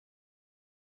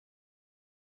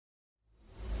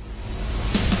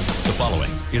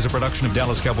following is a production of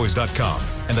DallasCowboys.com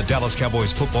and the Dallas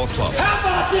Cowboys Football Club. How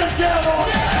about them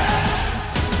Cowboys?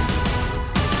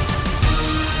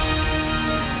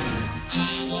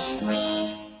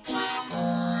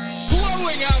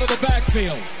 Blowing out of the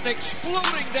backfield,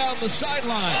 exploding down the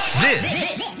sideline.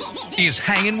 This is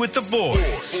Hanging with the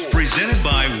Boys, presented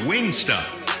by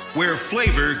Wingstop, where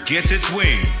flavor gets its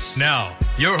wings. Now,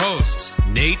 your hosts,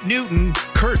 Nate Newton,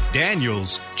 Kurt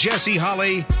Daniels, Jesse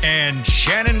Holley, and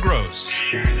Shannon Gross.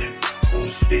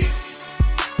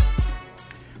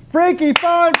 Freaky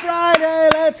Fun Friday,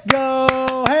 let's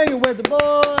go. Hanging with the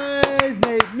boys,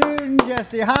 Nate Newton,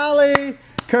 Jesse Holley,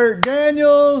 Kurt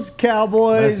Daniels,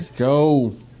 Cowboys. Let's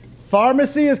go.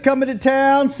 Pharmacy is coming to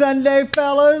town Sunday,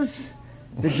 fellas.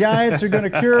 The Giants are going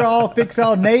to cure all, fix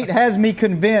all. Nate has me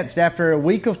convinced after a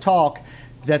week of talk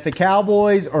that the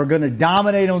Cowboys are going to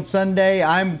dominate on Sunday.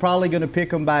 I'm probably going to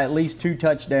pick them by at least 2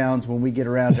 touchdowns when we get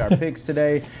around to our picks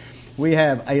today. We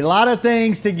have a lot of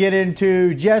things to get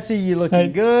into. Jesse, you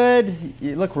looking good.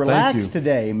 You look relaxed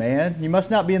today, man. You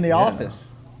must not be in the office.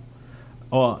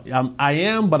 Oh, I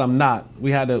am, but I'm not.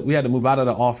 We had to move out of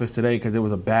the office today because there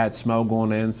was a bad smell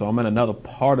going in. So I'm in another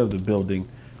part of the building,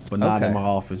 but not in my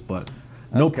office. But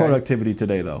no productivity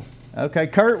today, though. Okay,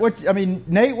 Kurt.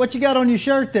 Nate, what you got on your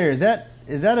shirt there? Is that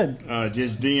a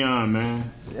just Deion,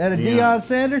 man? Is that a Deion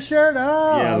Sanders shirt?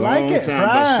 Oh, yeah, I like it. Time,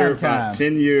 but shirt about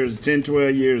 10,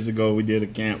 12 years ago, we did a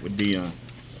camp with Deion.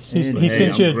 He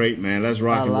sent you. Great, man. Let's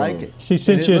rock and roll. It. He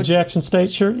sent you a Jackson State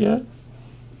shirt yet?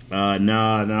 No. I'm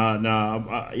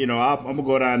gonna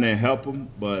go down there and help him,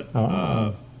 but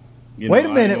wait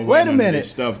a minute.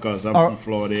 Stuff because I'm from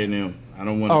Florida A&M. I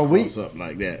don't want to close up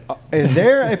like that. Is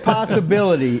there a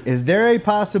possibility?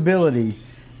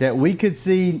 That we could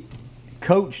see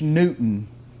Coach Newton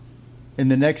in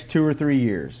the next 2 or 3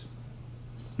 years?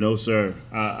 No, sir.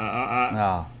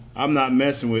 I'm not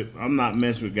messing with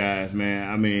guys,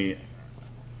 man. I mean,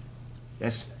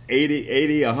 that's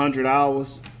 80, 100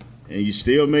 hours, and you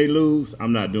still may lose.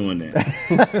 I'm not doing that.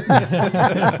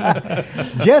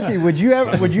 Jesse, would you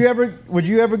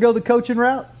ever go the coaching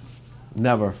route?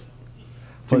 Never.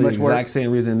 For the exact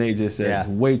same reason Nate just said. It's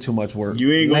way too much work.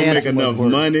 You ain't going to make enough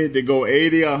money to go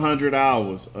 80 or 100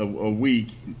 hours a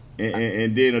week,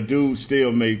 and then a dude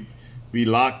still may be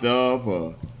locked up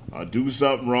or do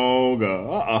something wrong.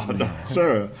 No,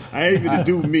 sir, I ain't going to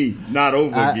do me. Not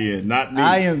over again. Not me.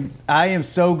 I am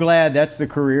so glad that's the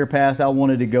career path I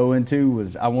wanted to go into.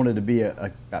 I wanted to be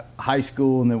a high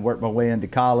school and then work my way into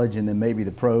college and then maybe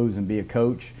the pros and be a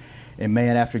coach. And,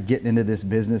 man, after getting into this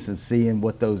business and seeing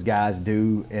what those guys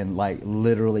do and, like,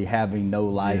 literally having no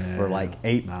life for, like,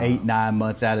 9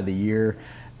 months out of the year,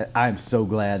 I'm so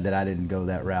glad that I didn't go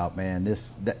that route, man.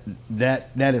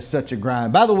 That is such a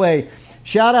grind. By the way,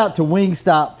 shout out to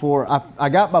Wingstop I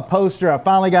got my poster. I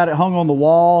finally got it hung on the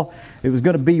wall. It was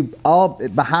going to be all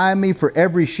behind me for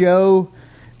every show.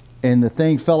 And the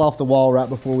thing fell off the wall right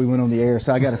before we went on the air,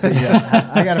 so I got to figure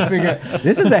out.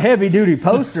 This is a heavy-duty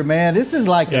poster, man. This is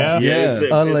like a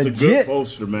legit a good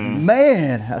poster, man.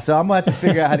 Man, so I'm going to have to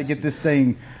figure out how to get this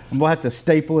thing. I'm going to have to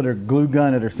staple it or glue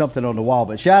gun it or something on the wall.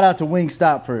 But shout out to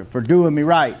Wingstop for doing me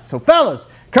right. So, fellas,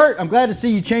 Kurt, I'm glad to see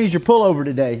you changed your pullover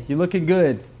today. You're looking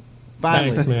good.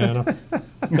 Finally. Thanks, man.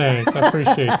 Thanks. I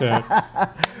appreciate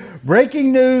that.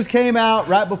 Breaking news came out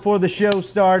right before the show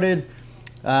started.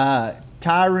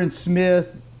 Tyron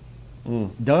Smith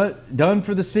done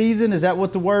for the season. Is that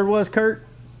what the word was, Kurt?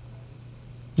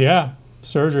 Yeah,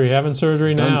 having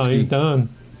surgery now. He's done.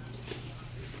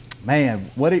 Man,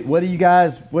 what do you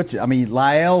guys?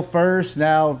 Lyle first,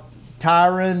 now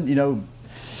Tyron.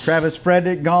 Travis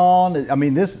Frederick gone. I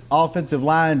mean, this offensive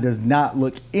line does not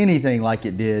look anything like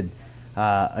it did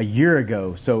a year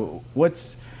ago. So,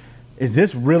 is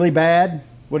this really bad?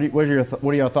 What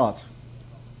are your thoughts?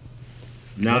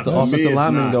 Not the offensive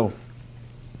lineman go.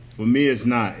 For me, it's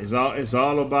not. It's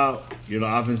all about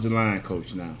offensive line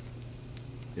coach now.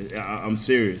 I'm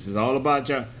serious. It's all about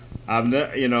you. I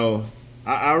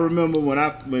remember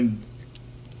when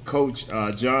Coach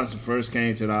Johnson first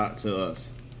came to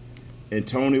us, and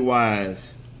Tony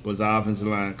Wise was the offensive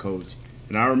line coach,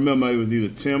 and I remember it was either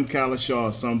Tim Calishaw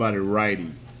or somebody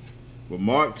writing, with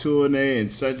Mark Tournay and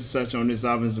such on this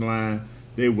offensive line,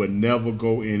 they would never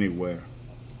go anywhere.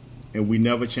 And we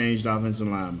never changed offensive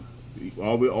linemen.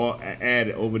 All we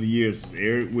added over the years was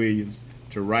Eric Williams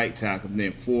to right tackle. And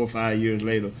then 4 or 5 years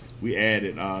later, we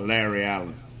added Larry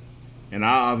Allen. And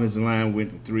our offensive line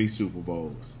went to 3 Super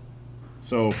Bowls.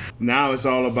 So now it's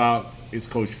all about, is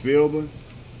Coach Philbin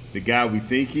the guy we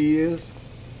think he is?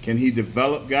 Can he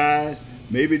develop guys?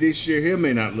 Maybe this year he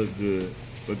may not look good,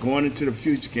 but going into the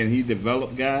future, can he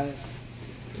develop guys?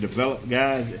 develop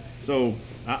guys. So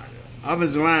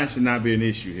offensive line should not be an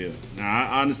issue here.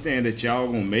 Now, I understand that y'all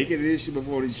going to make it an issue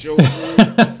before the show.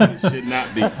 It should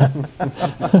not be.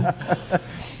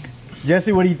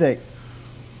 Jesse, what do you think?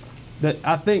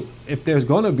 I think if there's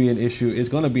going to be an issue, it's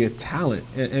going to be a talent.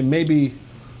 And maybe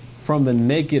from the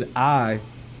naked eye,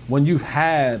 when you've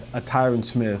had a Tyron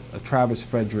Smith, a Travis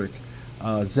Frederick,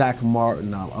 Zach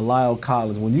Martin, a Lyle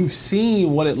Collins, when you've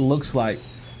seen what it looks like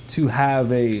to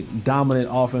have a dominant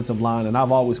offensive line, and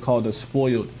I've always called us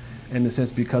spoiled in the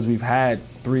sense because we've had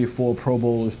 3 or 4 Pro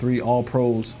Bowlers, 3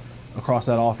 All-Pros across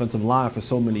that offensive line for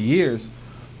so many years,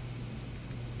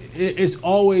 it's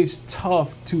always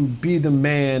tough to be the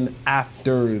man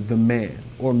after the man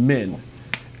or men.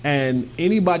 And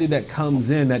anybody that comes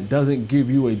in that doesn't give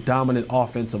you a dominant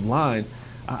offensive line,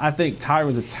 I think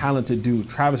Tyron's a talented dude.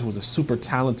 Travis was a super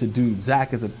talented dude.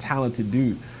 Zach is a talented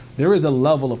dude. There is a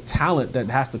level of talent that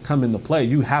has to come into play.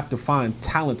 You have to find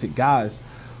talented guys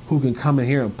who can come in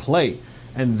here and play,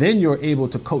 and then you're able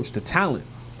to coach the talent.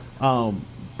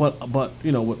 But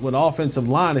you know, with offensive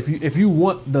line, if you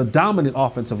want the dominant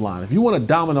offensive line, if you want a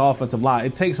dominant offensive line,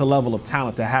 it takes a level of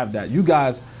talent to have that. You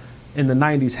guys in the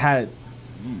 90s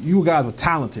you guys were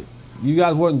talented. You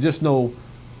guys wasn't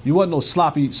no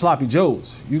sloppy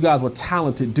Joes. You guys were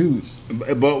talented dudes.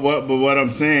 But what I'm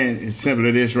saying is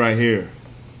simply this right here.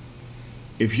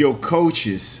 If your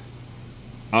coaches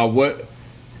are what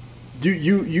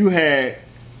you had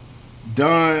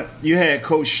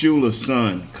Coach Schuler's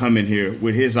son come in here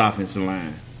with his offensive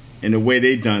line and the way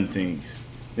they done things,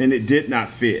 and it did not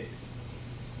fit.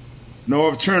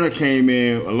 Norv Turner came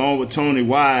in along with Tony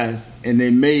Wise, and they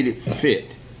made it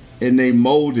fit, and they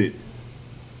molded,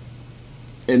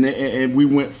 and we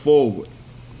went forward.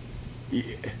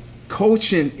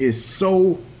 Coaching is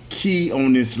so key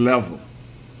on this level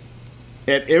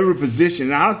at every position.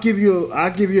 And I'll give you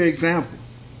an example.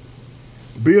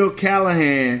 Bill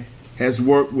Callahan has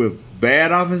worked with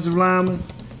bad offensive linemen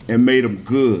and made them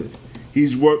good.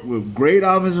 He's worked with great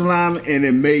offensive linemen and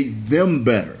it made them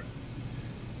better.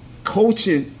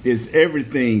 Coaching is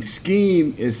everything.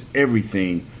 Scheme is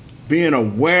everything. Being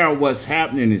aware of what's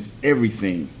happening is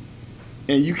everything.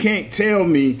 And you can't tell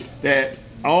me that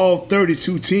all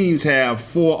 32 teams have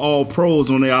 4 All-Pros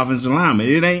on their offensive linemen.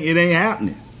 It ain't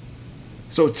happening.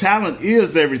 So talent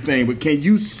is everything, but can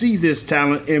you see this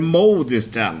talent and mold this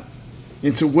talent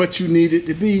into what you need it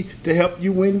to be to help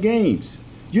you win games?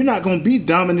 You're not going to be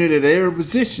dominant at every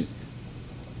position.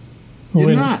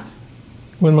 You're not.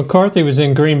 When McCarthy was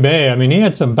in Green Bay, I mean, he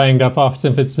had some banged-up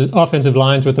offensive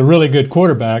lines with a really good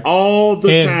quarterback. All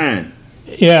the time.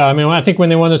 Yeah, I mean, I think when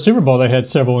they won the Super Bowl, they had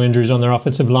several injuries on their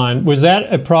offensive line. Was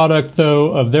that a product,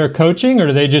 though, of their coaching,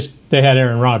 or they had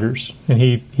Aaron Rodgers, and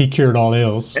he cured all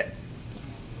ills?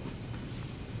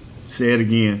 Say it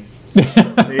again.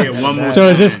 Say it one more so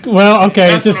time. Is this, well,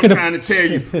 okay. That's what I'm trying to tell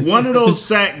you. One of those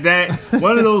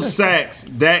sacks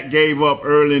Dak gave up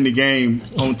early in the game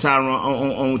on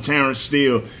Terrence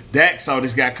Steele. Dak saw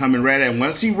this guy coming right at him.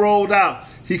 Once he rolled out,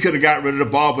 he could have got rid of the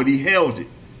ball, but he held it.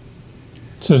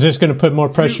 So is this going to put more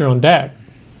pressure on Dak?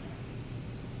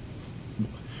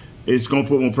 It's going to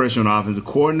put more pressure on the offensive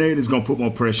coordinator. It's going to put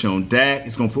more pressure on Dak.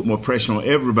 It's going to put more pressure on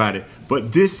everybody.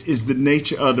 But this is the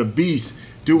nature of the beast.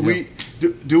 Do we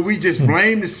just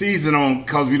blame the season on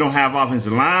because we don't have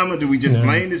offensive linemen? Do we just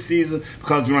blame the season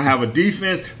because we don't have a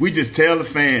defense? We just tell the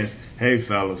fans, hey,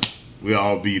 fellas, we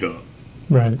all beat up.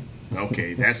 Right.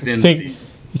 Okay, that's the end of the season.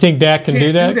 You think Dak can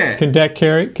do that?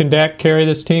 Can Dak carry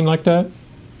this team like that?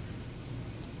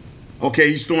 Okay,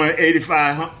 he's throwing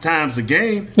 85 times a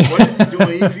game. What is he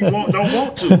doing if he don't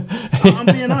want to? I'm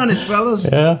being honest, fellas.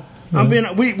 Yeah.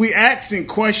 We asking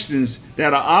questions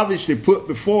that are obviously put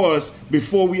before us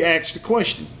before we ask the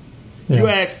question. Yeah. You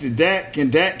asked can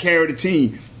Dak carry the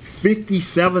team?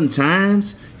 57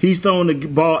 times? He's throwing the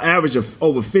ball average of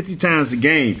over 50 times a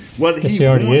game, whether he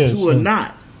wants to or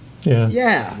not.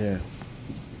 Yeah.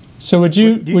 So would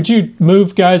you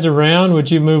move guys around? Would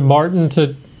you move Martin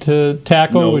to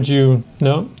tackle? No. Would you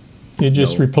You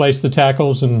just replace the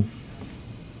tackles and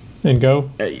go?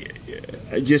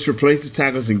 Just replace the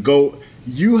tackles and go.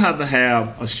 You have to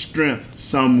have a strength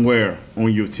somewhere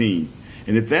on your team.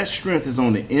 And if that strength is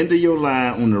on the end of your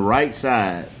line on the right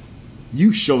side,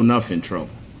 you sure enough in trouble.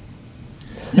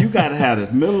 You got to have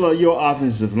the middle of your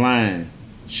offensive line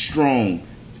strong.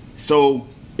 So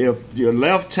if your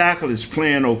left tackle is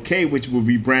playing okay, which will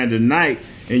be Brandon Knight,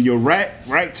 and your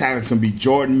right tackle can be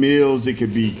Jordan Mills, it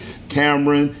could be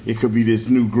Cameron, it could be this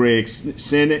new Greg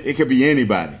Sennett, it could be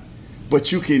anybody.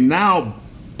 But you can now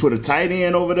put a tight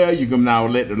end over there. You can now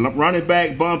let the running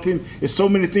back bump him. There's so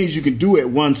many things you can do at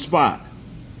one spot.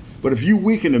 But if you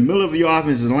weak in the middle of your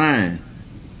offensive line,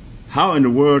 how in the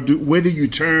world where do you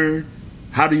turn?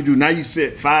 How do you do? Now you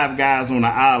sit 5 guys on the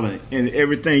island, and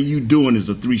everything you doing is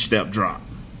a 3-step drop.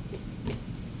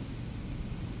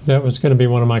 That was going to be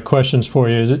one of my questions for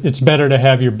you. Is it's better to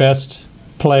have your best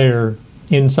player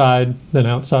inside than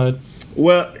outside?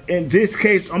 Well, in this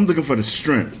case, I'm looking for the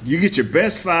strength. You get your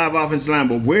best 5 offensive line,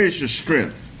 but where is your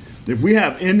strength? If we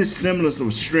have any semblance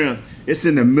of strength, it's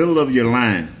in the middle of your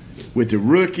line with the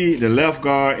rookie, the left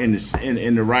guard, and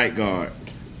the right guard.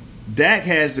 Dak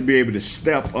has to be able to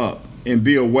step up and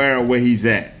be aware of where he's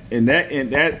at, and that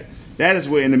is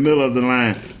where in the middle of the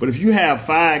line. But if you have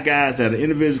 5 guys that are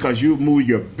individuals because you move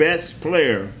your best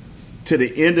player to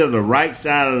the end of the right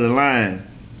side of the line,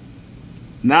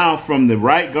 now from the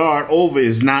right guard over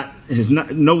is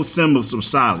no semblance of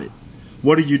solid.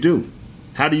 What do?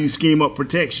 How do you scheme up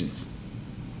protections?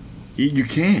 You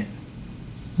can't.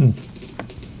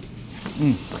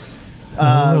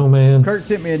 Oh man! Kurt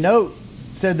sent me a note.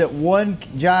 Said that one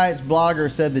Giants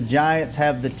blogger said the Giants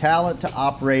have the talent to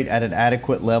operate at an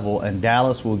adequate level, and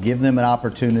Dallas will give them an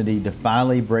opportunity to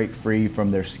finally break free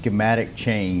from their schematic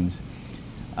chains.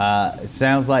 It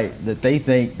sounds like that they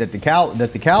think that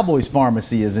the Cowboys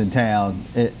pharmacy is in town,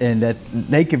 and that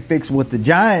they can fix what the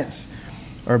Giants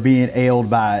are being ailed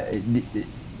by.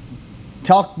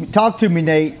 Talk to me,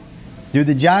 Nate. Do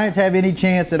the Giants have any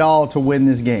chance at all to win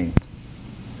this game?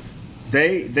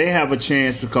 They have a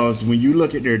chance because when you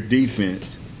look at their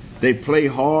defense, they play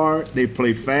hard, they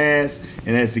play fast,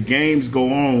 and as the games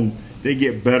go on, they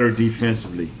get better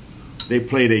defensively. They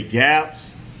play their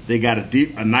gaps. They got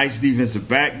a nice defensive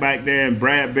back there in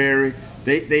Bradbury.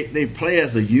 They play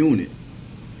as a unit.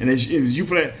 And as you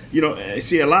play,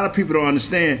 see, a lot of people don't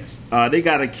understand. They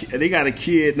got a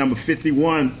kid, number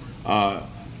 51,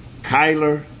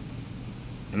 Kyler,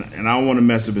 and I don't want to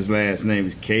mess up his last name.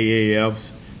 It's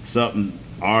K-A-F something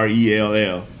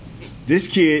R-E-L-L. This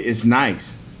kid is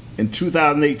nice. In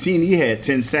 2018, he had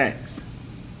 10 sacks.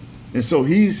 And so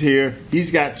he's here.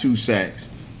 He's got 2 sacks.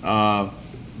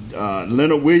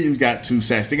 Leonard Williams got 2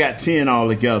 sacks. They got 10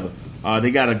 altogether.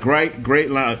 They got a great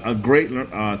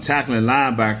tackling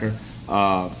linebacker.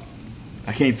 I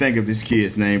can't think of this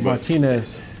kid's name.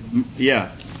 Martinez.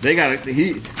 Yeah.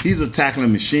 He's a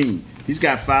tackling machine. He's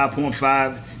got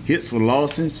 5.5 hits for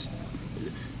losses.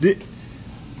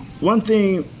 One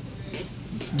thing,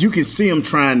 you can see him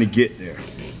trying to get there.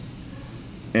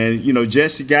 And,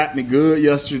 Jesse got me good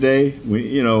yesterday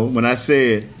when I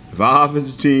said, if our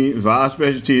offensive team, if our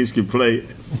special teams can play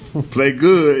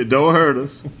good, it don't hurt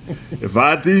us. If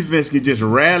our defense can just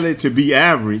rally to be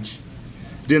average,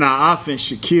 then our offense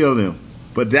should kill them.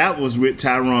 But that was with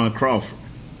Tyron Crawford.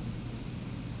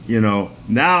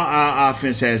 Now our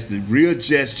offense has to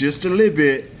readjust just a little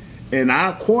bit, and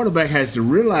our quarterback has to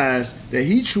realize that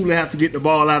he truly has to get the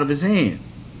ball out of his hand.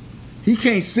 He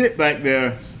can't sit back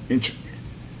there and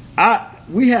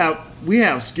we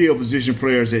have skilled position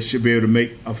players that should be able to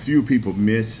make a few people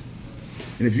miss.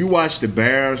 And if you watch the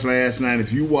Bears last night,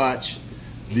 if you watch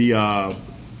the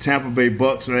Tampa Bay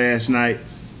Bucks last night,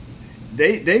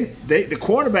 the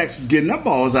quarterbacks was getting them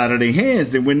balls out of their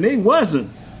hands, and when they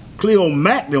wasn't, Cleo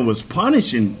Mackton was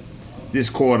punishing this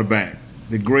quarterback,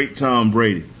 the great Tom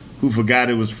Brady, who forgot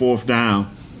it was 4th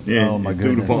down and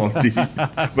threw the ball deep.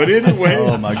 But anyway,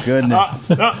 oh my goodness!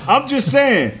 I'm just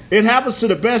saying, it happens to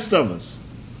the best of us.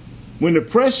 When the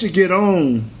pressure get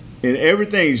on and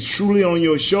everything's truly on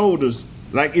your shoulders,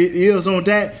 like it is on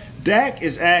Dak, Dak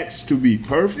is asked to be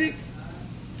perfect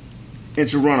and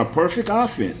to run a perfect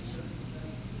offense.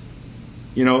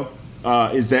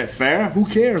 Is that fair? Who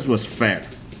cares what's fair?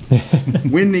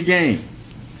 Win the game.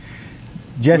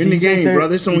 Jesse, win the game,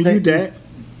 brother. It's on you, Dak.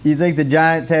 You think the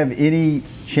Giants have any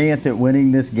chance at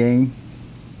winning this game?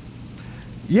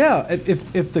 Yeah,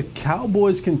 if the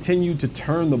Cowboys continue to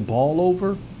turn the ball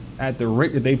over at the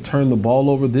rate that they've turned the ball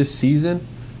over this season,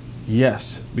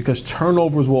 yes, because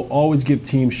turnovers will always give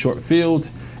teams short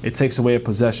fields. It takes away a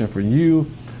possession for you.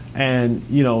 And,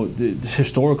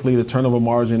 historically the turnover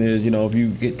margin is, if you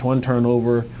get 1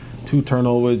 turnover, 2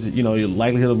 turnovers, your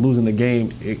likelihood of losing the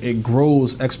game, it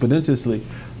grows exponentially.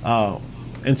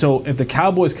 And so if the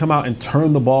Cowboys come out and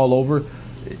turn the ball over,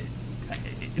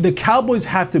 the Cowboys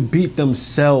have to beat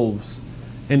themselves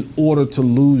in order to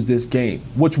lose this game,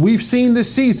 which we've seen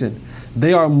this season.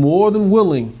 They are more than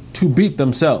willing to beat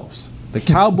themselves. The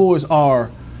Cowboys are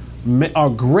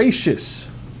gracious.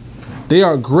 They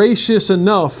are gracious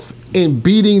enough in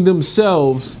beating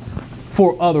themselves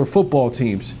for other football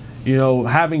teams.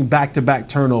 Having back-to-back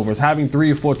turnovers, having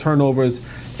 3 or 4 turnovers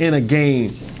in a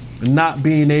game, not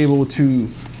being able to,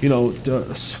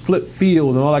 to flip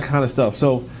fields and all that kind of stuff.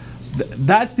 So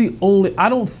that's the only. I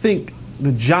don't think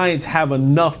the Giants have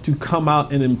enough to come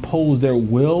out and impose their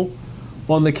will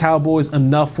on the Cowboys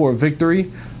enough for a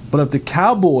victory. But if the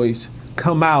Cowboys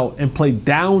come out and play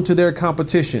down to their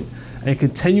competition and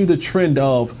continue the trend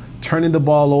of turning the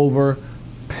ball over,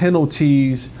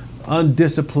 penalties,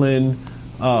 undisciplined,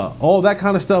 all that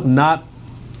kind of stuff, not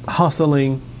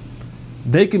hustling,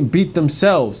 they can beat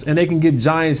themselves, and they can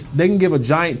give a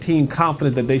Giant team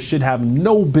confidence that they should have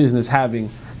no business having,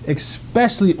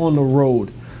 especially on the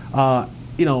road.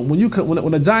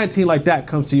 When a Giant team like that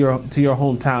comes to your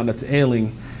hometown that's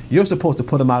ailing, you're supposed to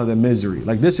put them out of their misery.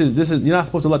 Like this is you're not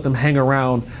supposed to let them hang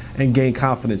around and gain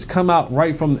confidence. Come out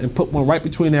and put one right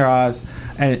between their eyes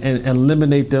and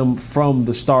eliminate them from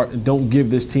the start, and don't give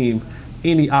this team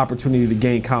any opportunity to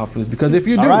gain confidence. Because if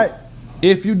you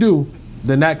do,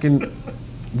 then that can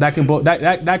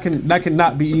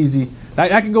not be easy.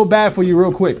 That can go bad for you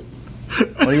real quick.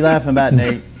 What are you laughing about,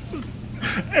 Nate?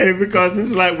 Hey, because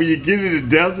it's like when you get in the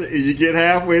desert and you get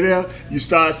halfway there, you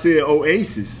start seeing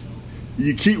oases.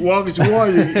 You keep walking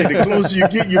towards it, and the closer you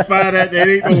get, you find out there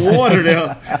ain't no water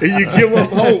there, and you give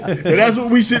up hope. And that's what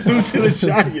we should do to the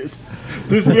Giants.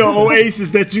 This be an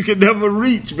oasis that you can never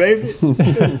reach, baby. All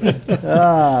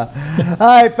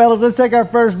right, fellas, let's take our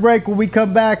first break. When we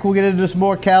come back, we'll get into some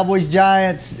more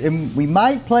Cowboys-Giants, and we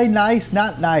might play nice,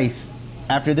 not nice,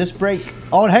 after this break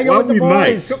on Hanging with the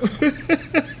Boys.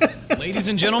 Ladies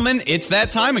and gentlemen, it's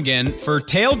that time again for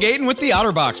Tailgating with the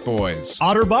OtterBox boys.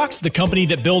 OtterBox, the company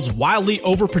that builds wildly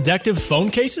overprotective phone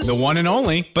cases? The one and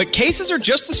only. But cases are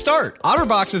just the start.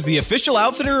 OtterBox is the official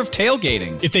outfitter of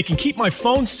tailgating. If they can keep my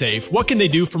phone safe, what can they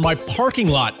do for my parking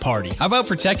lot party? How about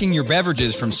protecting your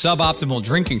beverages from suboptimal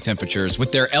drinking temperatures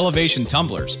with their elevation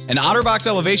tumblers? And OtterBox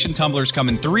elevation tumblers come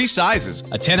in 3 sizes: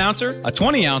 a 10-ouncer, a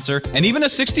 20-ouncer, and even a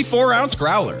 64-ounce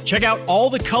growler. Check out all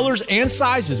the colors and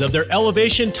sizes of their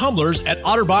elevation tumblers at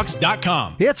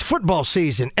OtterBox.com. It's football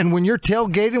season, and when you're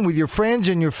tailgating with your friends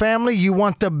and your family, you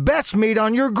want the best meat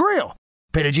on your grill.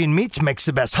 Petit Meats makes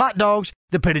the best hot dogs,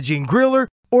 the Petit Griller,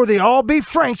 or the all-beef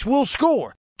Franks will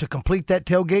score. To complete that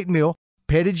tailgate meal,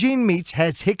 Petit Meats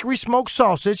has hickory smoked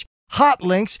sausage, hot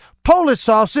links, Polish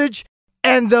sausage,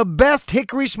 and the best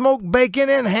hickory smoked bacon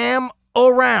and ham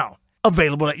around.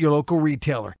 Available at your local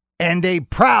retailer. And a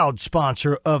proud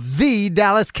sponsor of the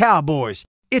Dallas Cowboys.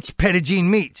 It's Petit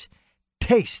Meats.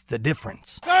 Taste the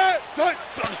difference. We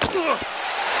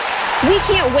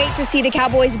can't wait to see the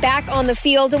Cowboys back on the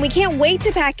field, and we can't wait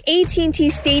to pack AT&T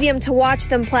Stadium to watch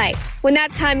them play. When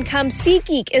that time comes,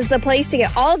 SeatGeek is the place to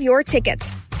get all of your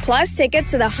tickets. Plus, tickets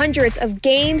to the hundreds of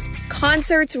games,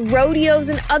 concerts, rodeos,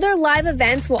 and other live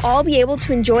events we'll all be able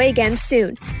to enjoy again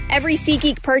soon. Every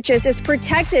SeatGeek purchase is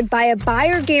protected by a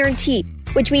buyer guarantee,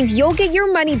 which means you'll get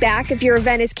your money back if your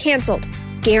event is canceled.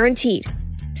 Guaranteed.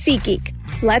 SeatGeek.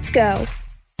 Let's go.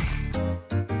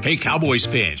 Hey, Cowboys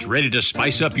fans, ready to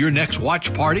spice up your next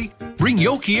watch party? Bring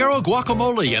Yo Quiero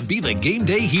guacamole and be the game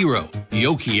day hero.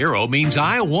 Yo Quiero means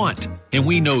I want, and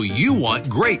we know you want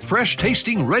great,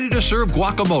 fresh-tasting, ready-to-serve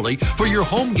guacamole for your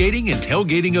home gating and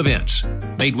tailgating events.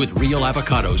 Made with real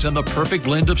avocados and the perfect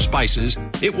blend of spices,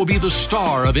 it will be the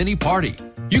star of any party.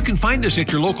 You can find us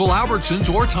at your local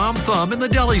Albertsons or Tom Thumb in the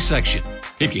deli section.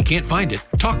 If you can't find it,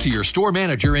 talk to your store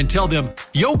manager and tell them,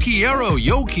 Yo Quiero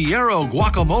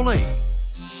guacamole.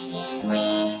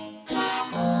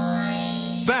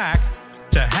 Back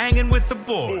to Hanging with the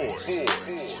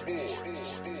Boys.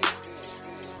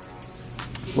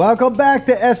 Welcome back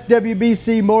to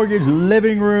SWBC Mortgage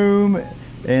Living Room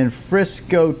in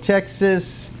Frisco,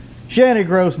 Texas. Shannon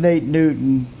Gross, Nate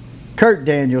Newton, Kurt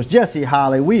Daniels, Jesse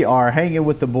Holly. We are hanging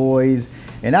with the boys.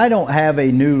 And I don't have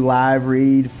a new live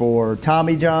read for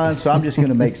Tommy John, so I'm just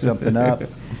going to make something up.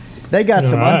 They got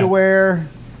some underwear.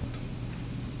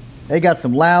 They got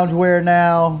some loungewear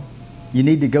now. You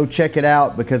need to go check it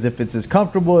out, because if it's as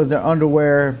comfortable as their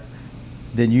underwear,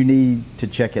 then you need to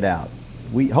check it out.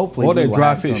 Hopefully their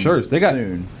dry fit shirts. They got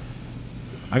soon.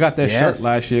 I got that shirt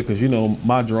last year because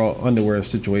my underwear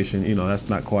situation. That's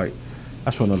not quite.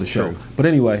 That's for another show. True. But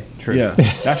anyway, yeah,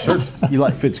 that shirt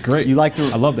fits great. I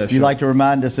love that shirt. You like to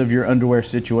remind us of your underwear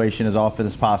situation as often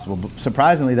as possible. But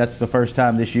surprisingly, that's the first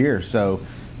time this year. So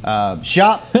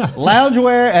shop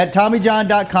loungewear at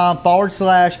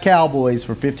TommyJohn.com/Cowboys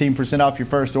for 15% off your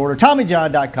first order.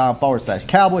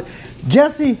 TommyJohn.com/Cowboys.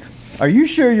 Jesse, are you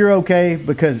sure you're okay?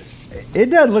 Because it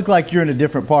doesn't look like you're in a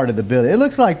different part of the building. It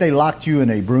looks like they locked you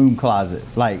in a broom closet.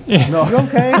 Like, no, you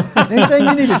okay? Anything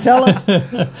you need to tell us?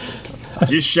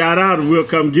 Just shout out and we'll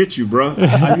come get you, bro.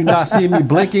 Are you not seeing me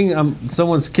blinking?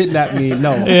 Someone's kidnapped me.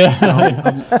 No,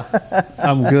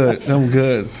 I'm good. I'm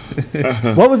good.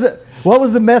 What was it? What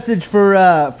was the message for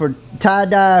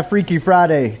Tie-Dye Freaky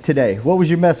Friday today? What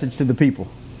was your message to the people?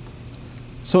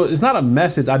 So it's not a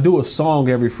message. I do a song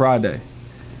every Friday.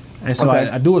 And so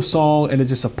I do a song, and it's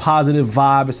just a positive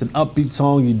vibe. It's an upbeat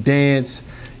song. You dance,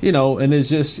 and it's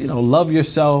just, love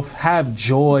yourself, have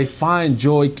joy, find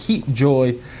joy, keep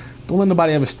joy. Don't let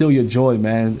nobody ever steal your joy,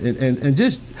 man. And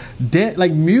just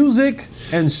like music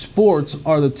and sports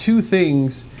are the two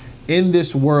things in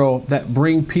this world that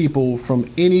bring people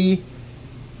from any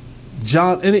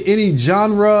genre,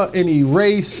 any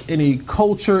race, any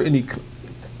culture, any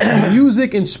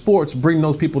music and sports bring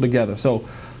those people together. So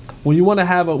when you want to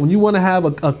have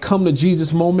a come to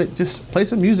Jesus moment, just play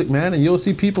some music, man, and you'll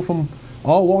see people from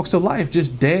all walks of life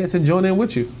just dance and join in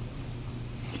with you.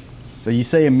 So you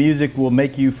say music will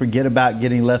make you forget about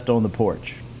getting left on the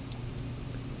porch?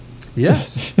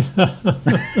 Yes. If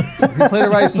you play the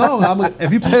right song, I'm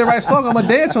gonna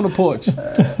dance on the porch.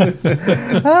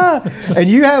 And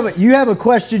you have a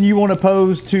question you want to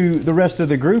pose to the rest of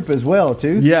the group as well,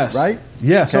 too. Yes. Right?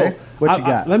 Yeah. Okay. So what you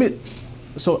got?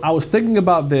 So I was thinking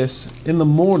about this in the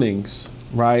mornings,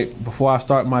 right? Before I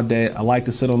start my day, I like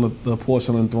to sit on the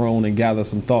porcelain throne and gather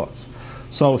some thoughts.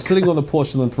 So I was sitting on the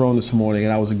porcelain throne this morning,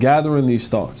 and I was gathering these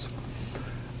thoughts.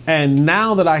 And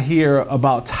now that I hear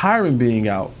about Tyron being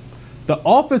out, the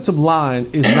offensive line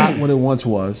is not what it once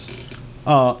was.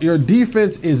 Your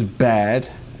defense is bad.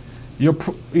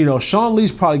 Sean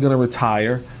Lee's probably going to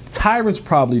retire. Tyron's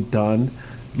probably done.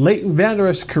 Leighton Vander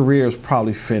Esch's career is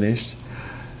probably finished.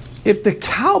 If the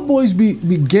Cowboys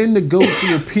begin to go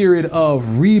through a period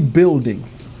of rebuilding,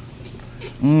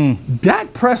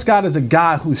 Dak Prescott is a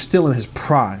guy who's still in his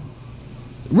prime.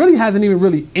 Really hasn't even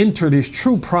really entered his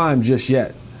true prime just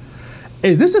yet.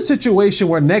 Is this a situation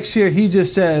where next year he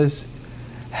just says,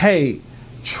 hey,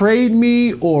 trade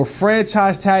me or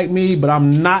franchise tag me, but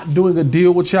I'm not doing a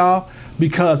deal with y'all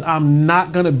because I'm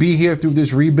not going to be here through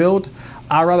this rebuild?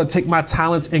 I'd rather take my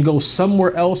talents and go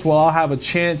somewhere else where I'll have a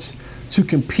chance to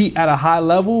compete at a high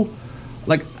level.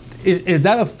 Like, is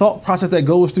that a thought process that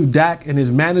goes through Dak and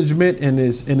his management and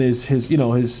his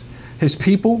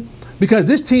people? Because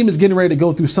this team is getting ready to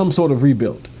go through some sort of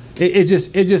rebuild. It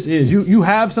just is. You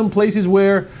have some places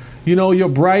where, you're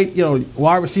bright,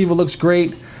 wide receiver looks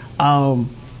great.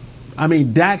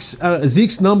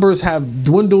 Zeke's numbers have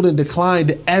dwindled and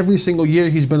declined every single year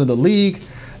he's been in the league.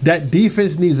 That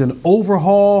defense needs an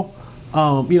overhaul.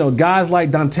 Guys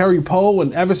like Dontari Poe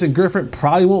and Everson Griffin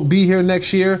probably won't be here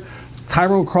next year.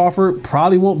 Tyrone Crawford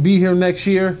probably won't be here next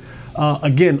year.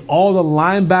 Again, all the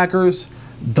linebackers,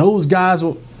 those guys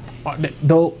will.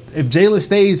 Though if Jalen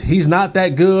stays, he's not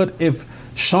that good. If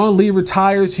Sean Lee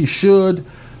retires, he should.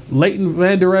 Leighton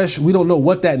Vander Esch, we don't know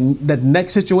what that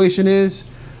next situation is.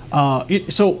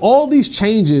 So all these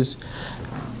changes,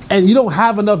 and you don't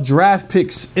have enough draft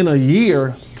picks in a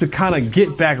year to kind of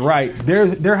get back right.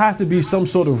 There has to be some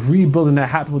sort of rebuilding that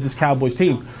happened with this Cowboys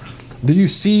team. Do you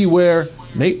see where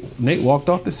Nate walked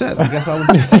off the set? I guess I was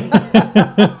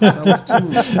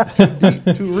too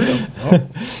deep, too real. Oh.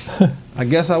 I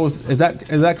guess I was. Is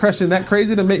that question that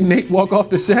crazy to make Nate walk off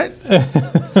the set?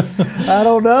 I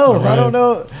don't know. Right. I don't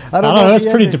know. That's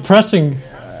pretty depressing.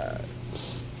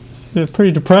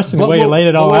 Pretty depressing the way you laid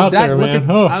it all out there, man.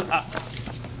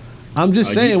 I'm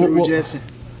just saying.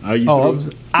 Are you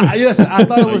through? Yes, I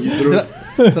thought it was.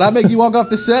 Did I make you walk off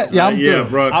the set? Yeah, I'm through. Yeah,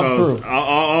 bro. I'm through.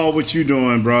 All what you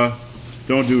doing, bro?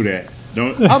 Don't do that.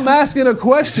 Don't. I'm asking a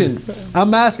question.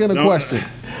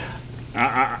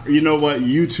 You know what?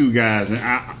 You two guys, and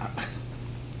I'd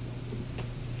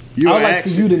like for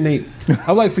you to Nate.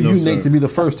 I'd like for Nate, to be the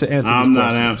first to answer this question. I'm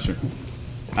not answering.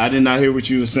 I did not hear what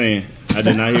you were saying. I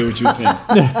did not hear what you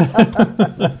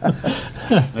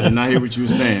were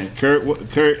saying.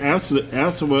 Kurt,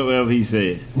 answer whatever he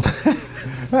said.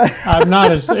 I'm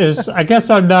not as I guess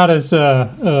I'm not as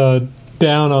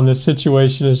down on this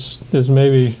situation as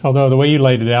maybe. Although the way you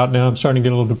laid it out, now I'm starting to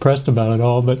get a little depressed about it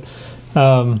all. But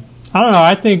I don't know.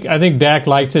 I think Dak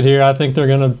likes it here. I think they're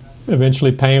going to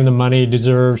eventually pay him the money he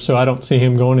deserves. So I don't see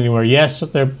him going anywhere. Yes,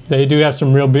 they do have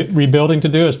some real rebuilding to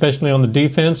do, especially on the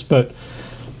defense. But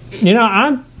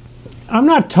I'm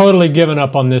not totally giving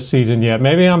up on this season yet.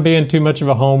 Maybe I'm being too much of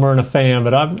a homer and a fan,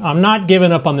 but I'm not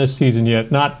giving up on this season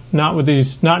yet. Not with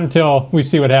these. Not until we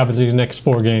see what happens these next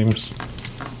 4 games.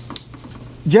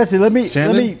 Jesse, let me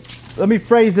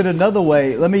phrase it another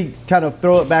way. Let me kind of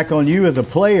throw it back on you as a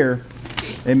player,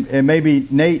 and maybe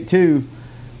Nate too.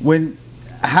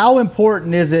 How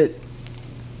important is it?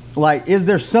 Like, is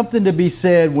there something to be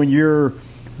said when you're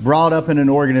brought up in an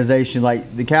organization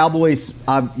like the Cowboys?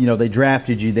 They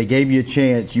drafted you, they gave you a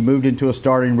chance, you moved into a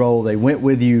starting role, they went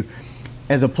with you,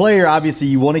 as a player, obviously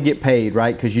you want to get paid,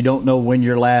 right? Because you don't know when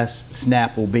your last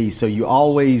snap will be. So you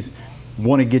always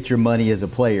want to get your money as a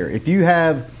player. If you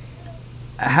have,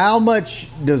 how much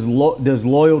does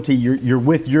loyalty, you're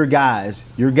with your guys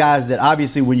that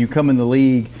obviously when you come in the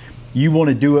league, you want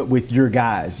to do it with your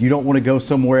guys. You don't want to go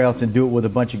somewhere else and do it with a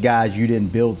bunch of guys you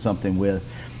didn't build something with.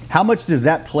 How much does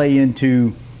that play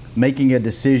into making a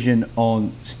decision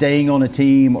on staying on a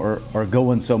team or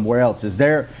going somewhere else? Is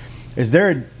there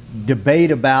a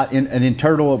debate about, an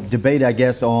internal debate, I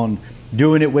guess, on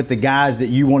doing it with the guys that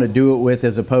you want to do it with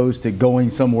as opposed to going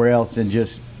somewhere else and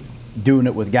just doing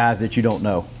it with guys that you don't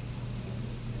know?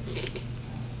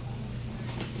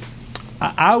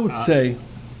 I would say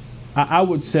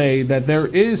that there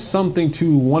is something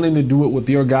to wanting to do it with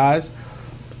your guys,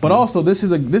 but also this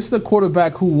is a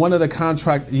quarterback who wanted a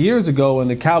contract years ago, and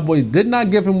the Cowboys did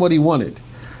not give him what he wanted.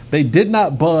 They did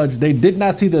not budge. They did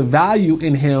not see the value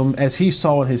in him as he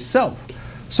saw in himself.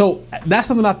 So that's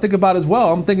something I think about as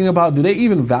well. I'm thinking about, do they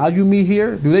even value me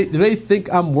here? Do they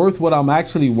think I'm worth what I'm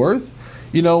actually worth?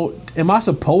 You know, am I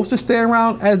supposed to stay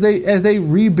around as they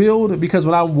rebuild? Because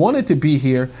when I wanted to be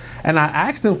here and I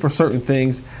asked them for certain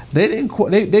things, they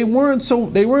weren't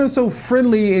so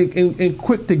friendly and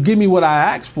quick to give me what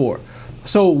I asked for.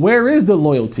 So where is the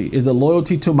loyalty? Is the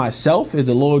loyalty to myself? Is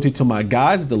the loyalty to my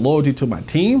guys? Is the loyalty to my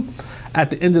team? At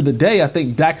the end of the day, I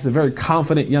think Dak is a very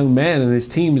confident young man, and his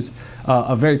team is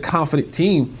a very confident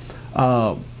team.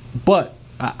 But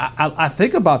I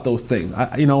think about those things.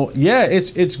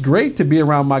 It's great to be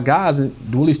around my guys,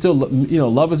 and will he still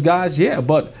love his guys? Yeah,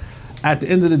 but at the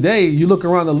end of the day, you look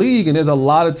around the league, and there's a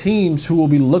lot of teams who will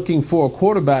be looking for a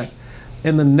quarterback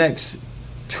in the next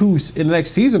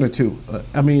season or two.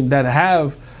 That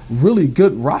have really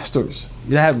good rosters.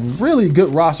 That have really good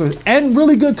rosters and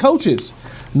really good coaches,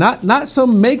 not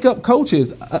some makeup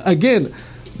coaches. Again,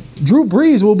 Drew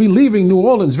Brees will be leaving New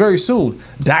Orleans very soon.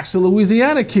 Dak's a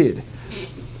Louisiana kid.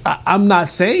 I'm not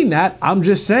saying that. I'm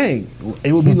just saying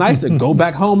it would be nice to go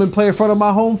back home and play in front of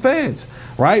my home fans,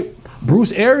 right?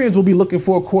 Bruce Arians will be looking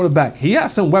for a quarterback. He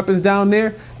has some weapons down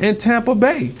there in Tampa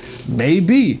Bay.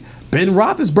 Maybe. Ben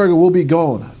Roethlisberger will be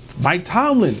gone. Mike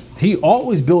Tomlin, he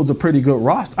always builds a pretty good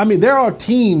roster. There are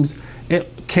teams.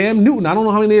 Cam Newton, I don't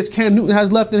know how many years Cam Newton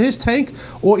has left in his tank,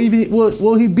 or even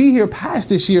will he be here past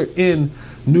this year in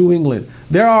New England.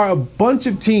 There are a bunch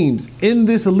of teams in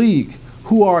this league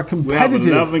who are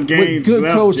competitive with good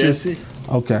coaches. Jesse.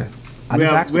 Okay.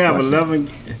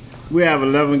 We have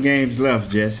 11 games left,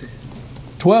 Jesse.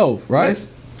 12, right?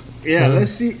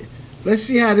 Let's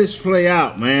see how this play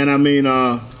out, man.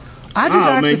 I just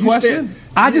asked a question.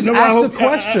 I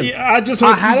just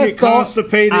hope you get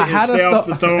constipated and stay off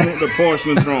the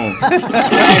porcelain throne.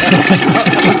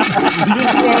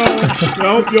 I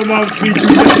hope your mom feeds you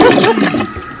cheese.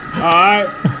 All right?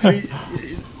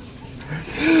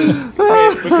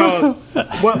 Because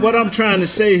what I'm trying to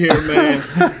say here, man,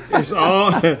 is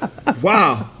all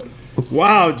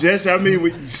wow, Jesse.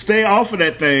 We stay off of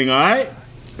that thing, all right?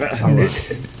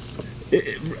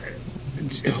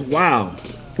 Wow.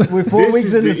 We're 4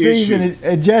 weeks in the season,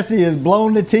 and Jesse has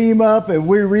blown the team up, and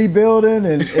we're rebuilding,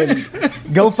 and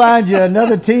go find you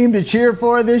another team to cheer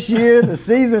for this year. The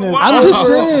season is I'm just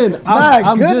saying.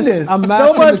 My goodness. I'm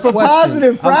so much for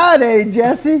Positive Friday,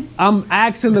 Jesse. I'm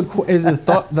asking is a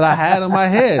thought that I had in my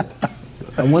head.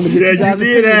 I wanted to get you guys'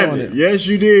 opinion on it. Yes,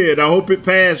 you did. I hope it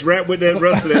passed right with that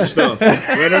rest of that stuff.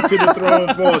 Right up to the throne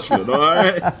porcelain, all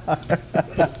right?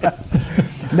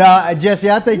 No, Jesse,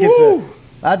 I think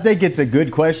it's a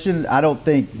good question. I don't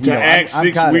think to ask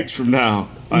 6 weeks from now.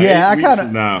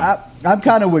 I'm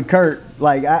kind of with Kurt.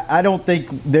 Like I don't think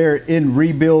they're in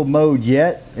rebuild mode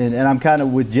yet, and I'm kind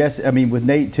of with Jesse. With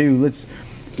Nate too.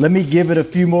 Let me give it a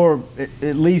few more,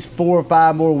 at least 4 or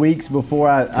 5 more weeks before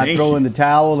I throw in the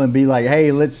towel and be like,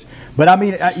 hey, let's.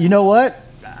 But you know what?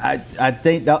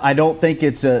 I don't think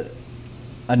it's a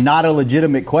not a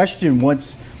legitimate question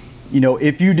once.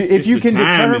 If you can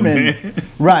determine,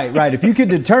 right. If you can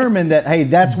determine that, hey,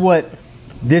 that's what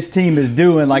this team is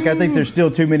doing. Like, I think there's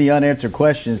still too many unanswered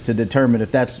questions to determine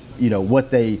if that's,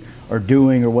 what they are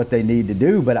doing or what they need to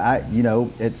do. But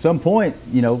at some point,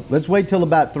 let's wait till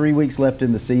about 3 weeks left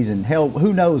in the season. Hell,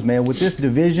 who knows, man? With this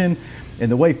division and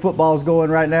the way football's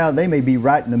going right now, they may be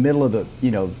right in the middle of the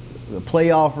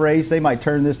playoff race. They might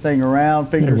turn this thing around,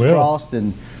 fingers crossed.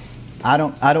 And I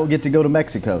don't get to go to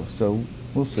Mexico, so.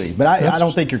 We'll see. But I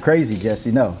don't think you're crazy,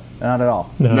 Jesse. No, not at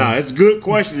all. No, it's a good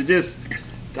question. It's just,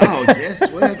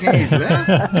 Jess, what games left?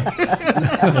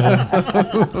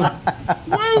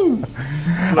 Woo!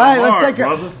 All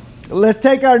right, let's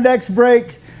take our next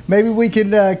break. Maybe we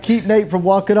can keep Nate from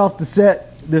walking off the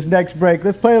set this next break.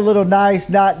 Let's play a little nice,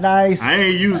 not nice. I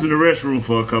ain't using the restroom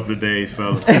for a couple of days,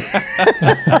 fellas.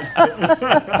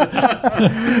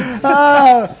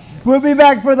 We'll be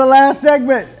back for the last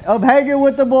segment of Hanging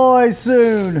with the Boys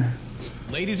soon.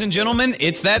 Ladies and gentlemen,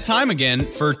 it's that time again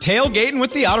for Tailgating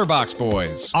with the OtterBox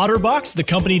Boys. OtterBox, the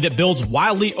company that builds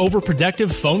wildly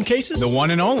overprotective phone cases? The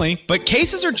one and only. But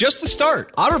cases are just the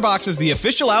start. OtterBox is the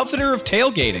official outfitter of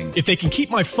tailgating. If they can keep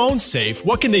my phone safe,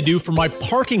 what can they do for my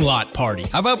parking lot party?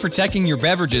 How about protecting your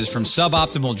beverages from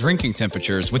suboptimal drinking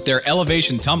temperatures with their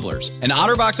elevation tumblers? And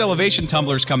OtterBox elevation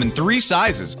tumblers come in 3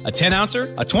 sizes: a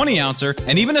 10-ouncer, a 20-ouncer,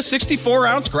 and even a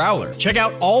 64-ounce growler. Check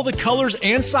out all the colors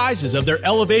and sizes of their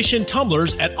elevation tumblers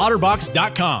at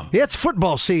OtterBox.com. It's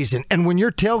football season, and when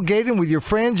you're tailgating with your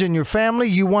friends and your family,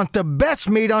 you want the best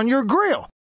meat on your grill.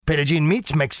 Petit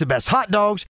Meats makes the best hot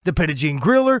dogs, the Petit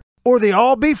Griller, or the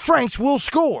all-beef Franks will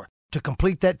score. To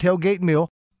complete that tailgate meal,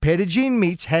 Petit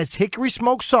Meats has hickory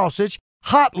smoked sausage,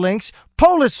 hot links,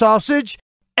 Polish sausage,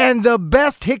 and the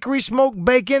best hickory smoked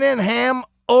bacon and ham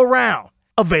around.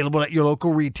 Available at your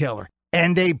local retailer.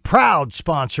 And a proud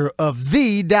sponsor of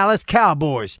the Dallas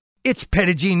Cowboys. It's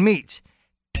Petit Meats.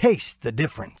 Taste the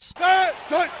difference. We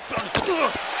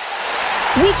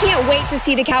can't wait to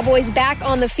see the Cowboys back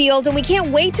on the field, and we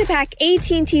can't wait to pack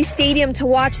AT&T Stadium to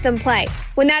watch them play.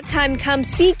 When that time comes,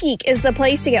 SeatGeek is the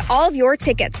place to get all of your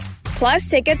tickets. Plus,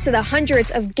 tickets to the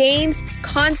hundreds of games,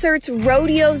 concerts,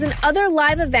 rodeos, and other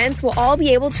live events we'll all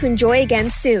be able to enjoy again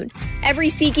soon. Every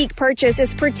SeatGeek purchase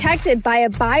is protected by a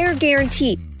buyer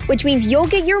guarantee, which means you'll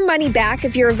get your money back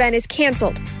if your event is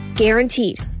canceled.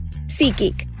 Guaranteed.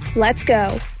 SeatGeek. Let's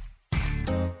go.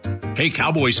 Hey,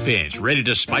 Cowboys fans, ready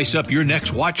to spice up your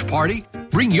next watch party?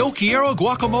 Bring Yo Quiero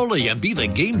guacamole and be the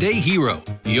game day hero.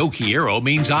 Yo Quiero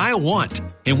means I want,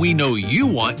 and we know you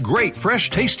want great,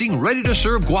 fresh-tasting,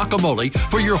 ready-to-serve guacamole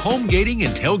for your home gating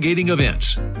and tailgating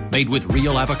events. Made with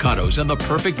real avocados and the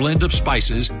perfect blend of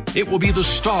spices, it will be the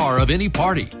star of any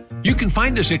party. You can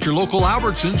find us at your local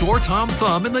Albertsons or Tom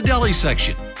Thumb in the deli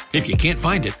section. If you can't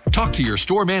find it, talk to your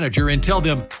store manager and tell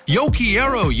them, Yo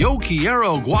Quiero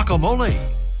guacamole.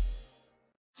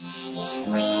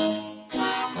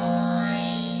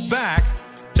 Back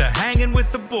to Hanging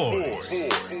with the Boys.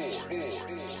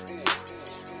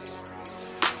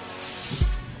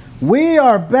 We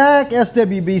are back,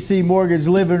 SWBC Mortgage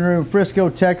Living Room, Frisco,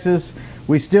 Texas.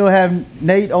 We still have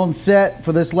Nate on set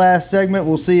for this last segment.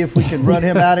 We'll see if we can run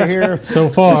him out of here. So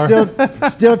far.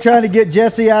 Still trying to get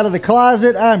Jesse out of the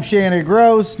closet. I'm Shannon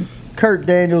Gross, Kurt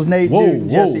Daniels, Nate Newton,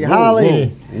 Jesse Holly.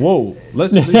 Whoa.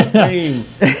 Let's reframe.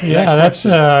 Yeah, that's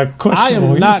questionable. I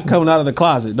am not coming out of the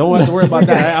closet. Don't have to worry about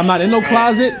that. I'm not in no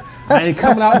closet. I ain't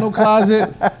coming out no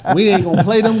closet. We ain't gonna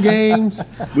play them games.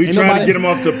 We trying to get him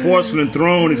off the porcelain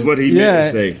throne is what he meant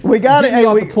to say. We got get me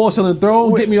off the porcelain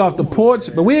throne, get me off the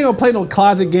porch, but we ain't gonna play no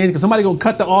closet games because somebody gonna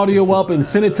cut the audio up and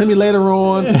send it to me later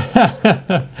on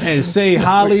and say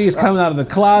Holly is coming out of the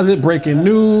closet, breaking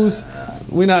news.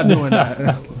 We're not doing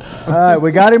that. All right,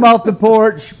 we got him off the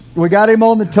porch. We got him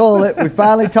on the toilet. We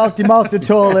finally talked him off the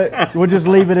toilet. We'll just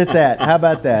leave it at that. How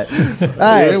about that? All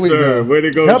right, yes, sir. Way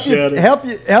to go, Shannon.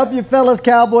 Help you fellas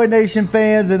Cowboy Nation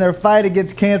fans in their fight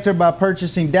against cancer by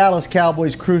purchasing Dallas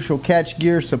Cowboys Crucial Catch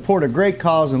Gear. Support a great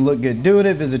cause and look good doing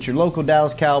it. Visit your local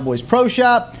Dallas Cowboys Pro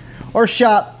Shop or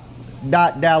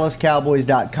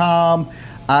shop.dallascowboys.com.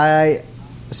 I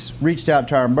reached out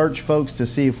to our merch folks to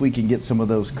see if we can get some of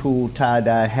those cool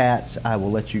tie-dye hats. I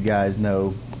will let you guys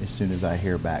know as soon as I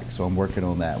hear back. So I'm working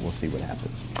on that. We'll see what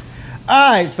happens.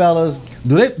 All right, fellas.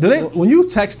 Do they when you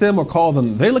text them or call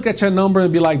them, they look at your number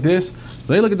and be like this?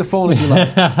 Do they look at the phone and be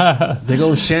like, they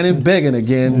go Shannon begging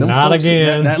again? Them not folks,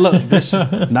 again. Not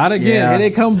again. Yeah. Here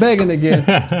they come begging again.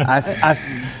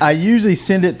 I usually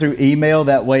send it through email.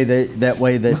 That way that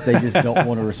they just don't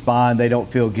want to respond. They don't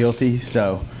feel guilty.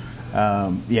 So.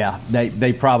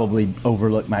 They probably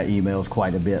overlook my emails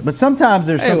quite a bit. But sometimes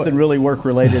there's something really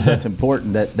work-related that's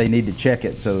important that they need to check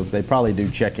it. So they probably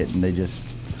do check it, and they just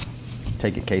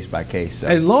take it case by case. So.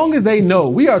 As long as they know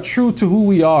we are true to who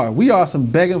we are. We are some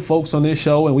begging folks on this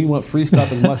show, and we want free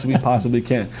stuff as much as we possibly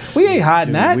can. We ain't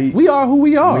hiding that. We are who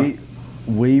we are.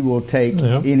 We will take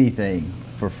anything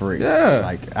for free. Yeah.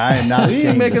 Like, I am not We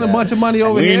ain't making a bunch of money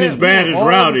over here. here. We ain't as bad as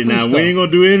Rowdy now. We ain't going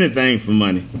to do anything for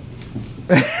money.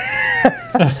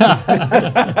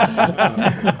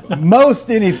 Almost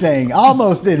anything.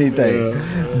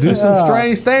 Yeah. Do some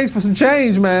strange things for some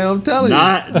change, man. I'm telling you.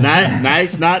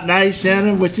 Nice, not nice,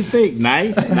 Shannon. What you think?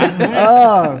 Nice, not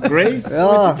nice. Grace,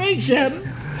 what you think, Shannon?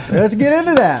 Let's get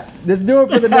into that. Let's do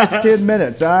it for the next 10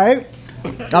 minutes, all right?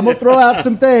 I'm going to throw out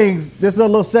some things. This is a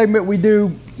little segment we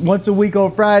do once a week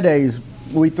on Fridays.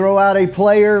 We throw out a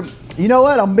player you know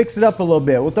what? I'll mix it up a little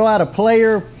bit. We'll throw out a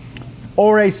player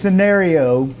or a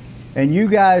scenario, and you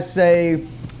guys say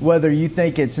whether you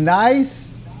think it's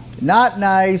nice, not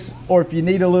nice, or if you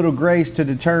need a little grace to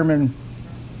determine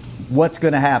what's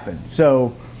going to happen.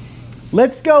 So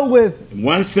let's go with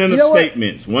one sentence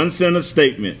statements. One sentence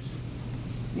statements.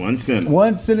 One sentence.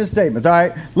 One sentence statements. All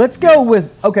right. Let's go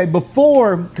with, okay,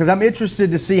 before, because I'm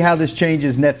interested to see how this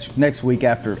changes next week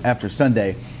after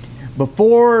Sunday.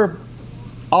 Before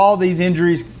all these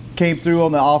injuries came through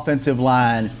on the offensive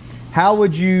line, what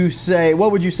would you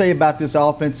say about this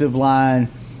offensive line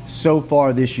so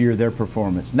far this year, their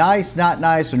performance? Nice, not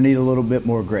nice, or need a little bit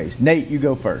more grace? Nate, you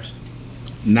go first.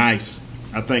 Nice.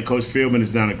 I think Coach Philbin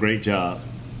has done a great job.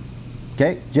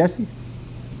 Okay. Jesse?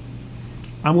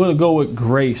 I'm going to go with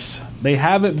grace. They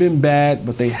haven't been bad,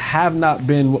 but they have not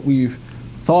been what we've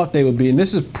thought they would be. And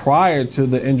this is prior to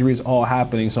the injuries all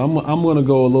happening. So I'm going to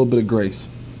go a little bit of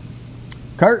grace.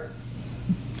 Kurt?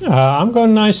 I'm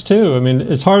going nice, too. I mean,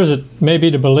 as hard as it may be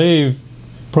to believe,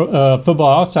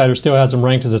 Football Outsider still has them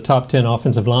ranked as a top 10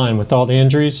 offensive line. With all the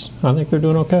injuries, I think they're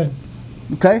doing okay.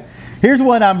 Okay. Here's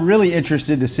one I'm really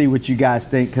interested to see what you guys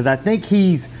think, because I think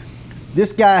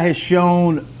this guy has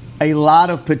shown a lot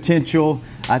of potential.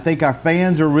 I think our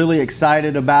fans are really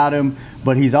excited about him,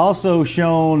 but he's also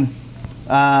shown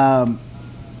some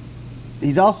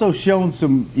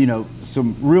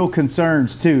real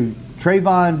concerns too.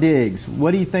 Trayvon Diggs,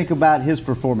 what do you think about his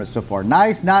performance so far?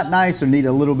 Nice, not nice, or need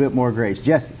a little bit more grace?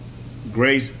 Jesse?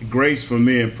 Grace for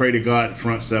me, and pray to God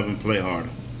front seven play harder.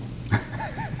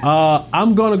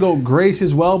 I'm going to go grace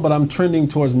as well, but I'm trending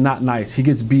towards not nice. He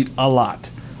gets beat a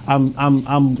lot.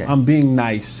 I'm being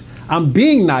nice. I'm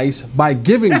being nice by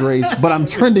giving grace, but I'm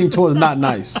trending towards not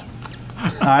nice. All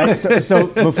right. So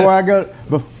before I go,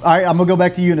 all right, I'm gonna go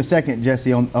back to you in a second,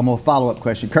 Jesse. I'm a follow-up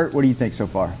question. Kurt, what do you think so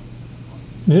far?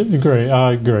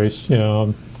 Great. Grace.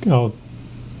 I'll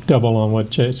double on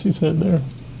what Jesse said there.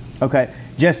 Okay,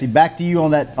 Jesse, back to you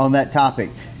on that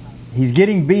topic. He's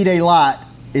getting beat a lot.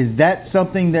 Is that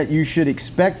something that you should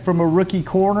expect from a rookie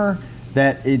corner?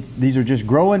 That these are just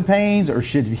growing pains, or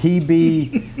should he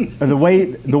be the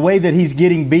way that he's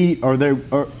getting beat,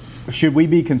 or should we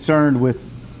be concerned with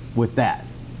that?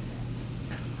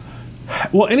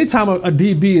 Well, anytime a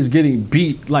DB is getting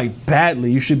beat like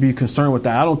badly, you should be concerned with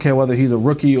that. I don't care whether he's a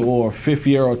rookie or a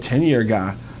 5th-year or 10-year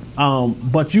guy.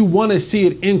 But you want to see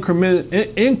it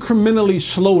incrementally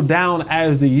slow down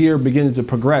as the year begins to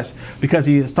progress, because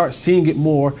he starts seeing it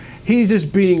more. He's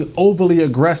just being overly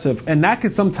aggressive, and that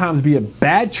could sometimes be a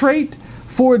bad trait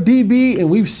for a DB. And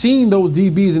we've seen those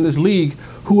DBs in this league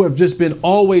who have just been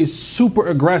always super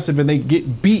aggressive, and they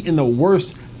get beat in the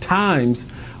worst times.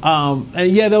 And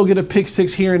yeah, they'll get a pick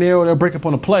six here and there, or they'll break up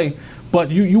on a play. But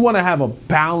you want to have a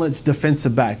balanced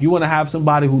defensive back. You want to have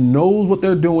somebody who knows what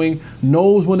they're doing,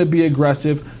 knows when to be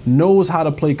aggressive, knows how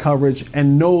to play coverage,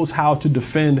 and knows how to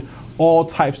defend all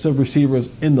types of receivers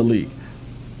in the league.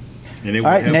 And it will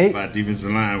help if our defensive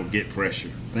line will get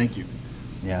pressure. Thank you.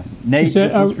 Yeah. Nate,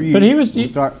 this was for you. But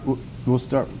We'll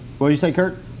start. What did you say,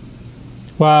 Kurt?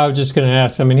 Well, I was just going to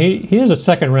ask. I mean, he is a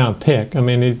second-round pick. I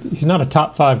mean, he's not a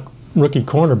top 5 rookie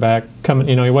cornerback coming.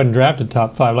 He wasn't drafted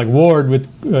top 5 like Ward with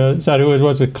is that who it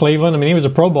was with Cleveland. I mean, he was a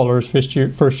Pro Bowler his first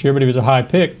year, but he was a high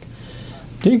pick.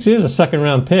 Diggs is a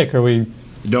second-round pick. Are we?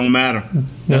 It don't matter.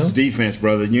 That's defense,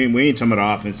 brother. We ain't talking about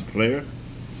an offensive player.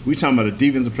 We talking about a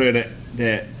defensive player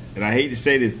that, and I hate to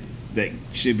say this, that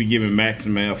should be given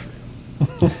maximum effort.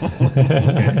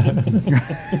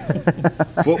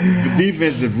 The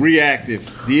defense is reactive.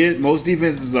 Most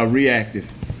defenses are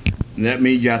reactive, and that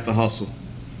means you have to hustle.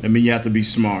 That means you have to be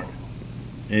smart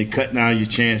and cut down your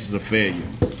chances of failure.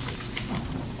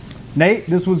 Nate,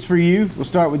 this one's for you. We'll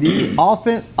start with you.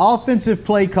 Offensive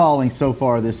play calling so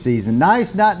far this season.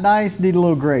 Nice, not nice, need a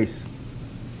little grace.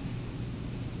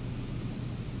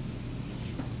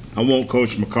 I want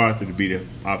Coach McCarthy to be the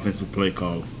offensive play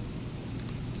caller.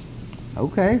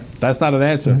 Okay. That's not an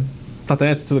answer. That's not the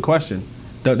answer to the question.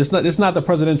 It's not the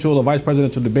presidential or vice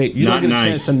presidential debate. You don't get a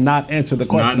chance to not answer the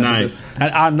question. Not nice.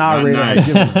 Our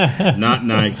narrator. Not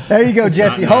nice. There you go,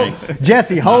 Jesse. Hold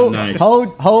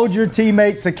your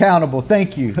teammates accountable.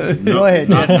 Thank you. Go ahead,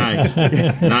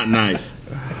 Jesse. Not nice.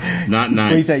 Not nice. What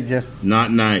do you think, Jesse?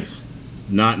 Not nice.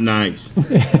 Not nice.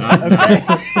 Not nice.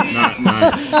 Not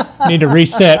nice. Need to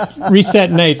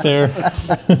reset Nate there.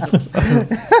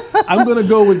 I'm going to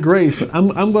go with grace.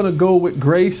 I'm going to go with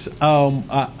grace.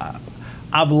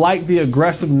 I've liked the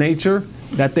aggressive nature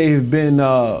that they've been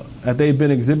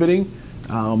exhibiting.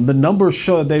 The numbers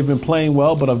show that they've been playing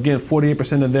well, but again,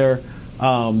 48% of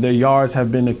their yards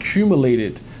have been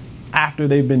accumulated after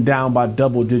they've been down by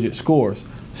double-digit scores.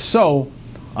 So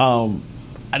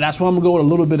And that's why I'm gonna go with a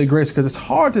little bit of grace, because it's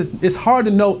hard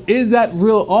to know, is that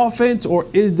real offense or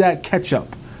is that catch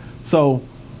up? So,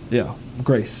 yeah,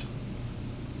 grace.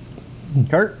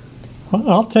 Kurt?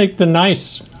 I'll take the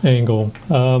nice angle.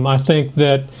 I think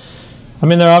that,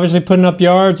 they're obviously putting up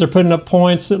yards, they're putting up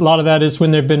points. A lot of that is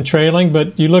when they've been trailing,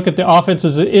 but you look at the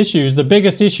offense's issues. The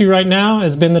biggest issue right now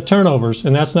has been the turnovers,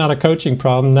 and that's not a coaching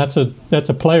problem. That's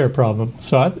a player problem.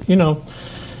 So I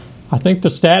think the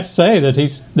stats say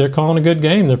that they're calling a good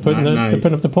game. They're putting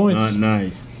up the points. Not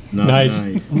nice. Not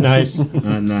nice. nice.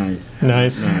 Not nice.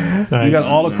 Nice. You got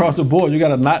all across the board. You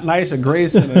got a not nice, a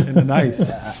grace, and a nice.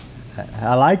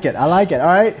 I like it. All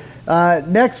right.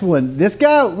 Next one. This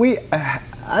guy,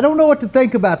 I don't know what to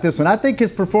think about this one. I think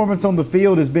his performance on the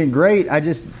field has been great. I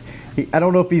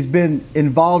don't know if he's been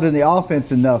involved in the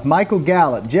offense enough. Michael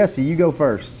Gallup. Jesse, you go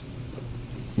first.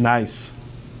 Nice.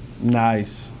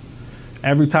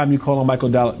 Every time you call on Michael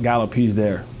Gallup, he's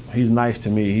there. He's nice to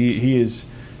me. He is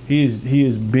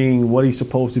being what he's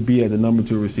supposed to be as a number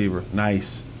 2 receiver.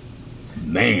 Nice.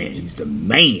 Man, he's the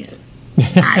man.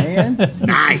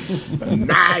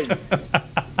 Nice.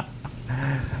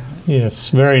 Yes,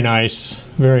 very nice.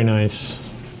 Very nice.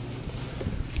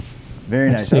 Very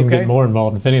nice. I've seen him get more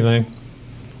involved, if anything.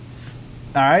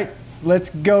 All right, let's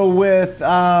go with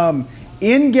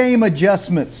in-game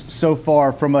adjustments so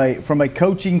far from a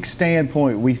coaching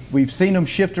standpoint. We've seen them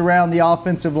shift around the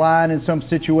offensive line in some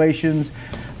situations.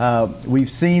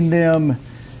 We've seen them,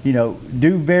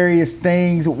 do various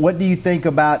things. What do you think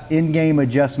about in-game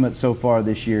adjustments so far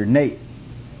this year, Nate?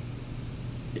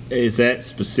 Is that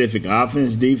specific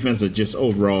offense, defense, or just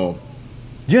overall?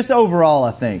 Just overall,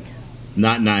 I think.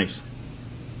 Not nice.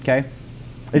 Okay.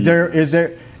 Is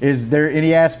there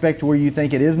any aspect where you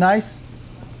think it is nice?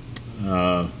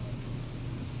 Our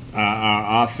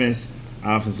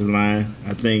offensive line,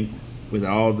 I think, with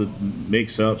all the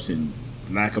mix-ups and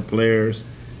lack of players,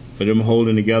 for them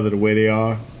holding together the way they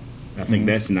are, I think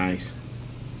that's nice.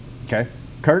 Okay.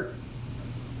 Kurt?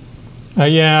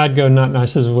 Yeah, I'd go not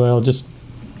nice as well. Just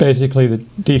basically the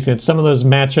defense. Some of those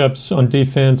matchups on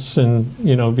defense, and,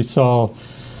 we saw,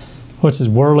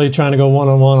 Worley trying to go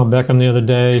one-on-one on Beckham the other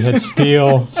day. Had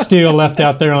Steele left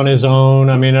out there on his own.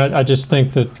 I just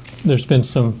think that there's been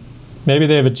some, maybe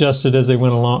they've adjusted as they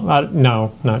went along.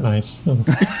 No, not nice.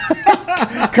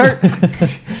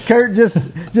 Kurt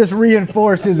just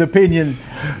reinforced his opinion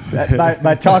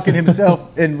by talking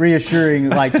himself and reassuring,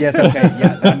 like, yes, okay,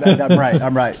 yeah, I'm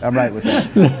right with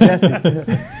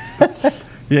that.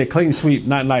 Yeah, clean sweep,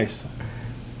 not nice.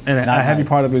 And a heavy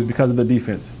part of it is because of the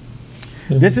defense.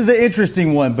 This is an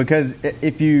interesting one, because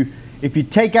if you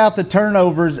take out the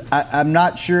turnovers, I'm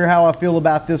not sure how I feel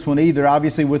about this one either.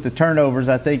 Obviously, with the turnovers,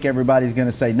 I think everybody's going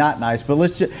to say not nice. But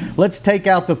let's take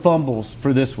out the fumbles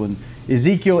for this one.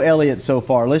 Ezekiel Elliott so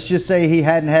far. Let's just say he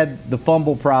hadn't had the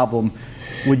fumble problem.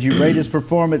 Would you rate his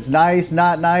performance nice,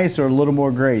 not nice, or a little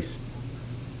more grace?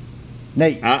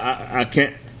 Nate?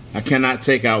 I cannot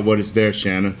take out what is there,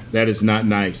 Shannon. That is not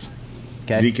nice.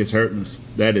 Okay. Zeke is hurting us.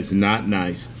 That is not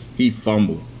nice. He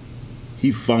fumbled.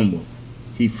 That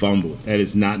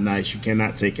is not nice. You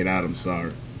cannot take it out. I'm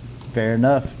sorry. Fair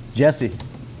enough. Jesse?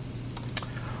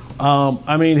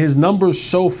 His numbers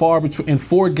so far, in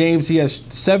 4 games, he has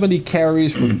 70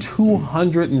 carries for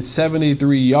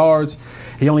 273 yards.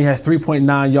 He only has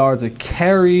 3.9 yards a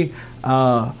carry.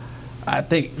 I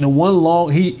think the one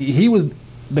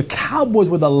the Cowboys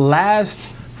were the last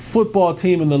football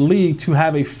team in the league to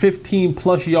have a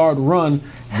 15-plus yard run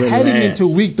heading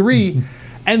into week 3.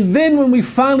 And then when we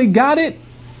finally got it,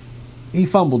 he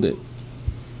fumbled it.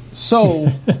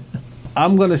 So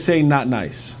I'm going to say not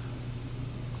nice.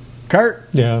 Kurt?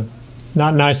 Yeah,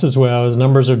 not nice as well. His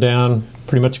numbers are down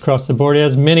pretty much across the board. He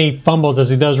has many fumbles as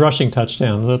he does rushing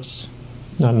touchdowns. That's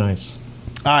not nice.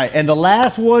 All right, and the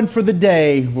last one for the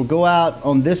day, we'll go out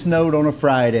on this note on a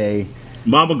Friday.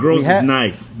 Mama Gross is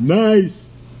nice. Nice.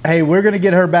 Hey, we're going to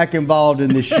get her back involved in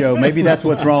this show. Maybe that's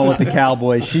what's wrong with the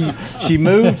Cowboys. She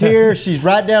moved here. She's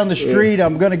right down the street.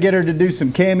 I'm going to get her to do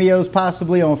some cameos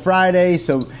possibly on Friday.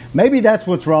 So maybe that's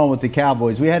what's wrong with the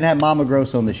Cowboys. We hadn't had Mama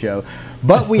Gross on the show.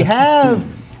 But we have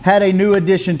had a new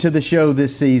addition to the show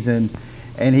this season,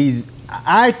 and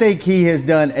I think he has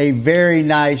done a very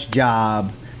nice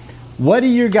job. What are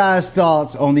your guys'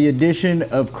 thoughts on the addition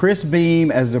of Chris Beam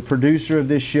as the producer of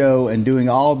this show and doing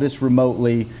all this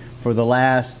remotely for the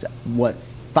last, 4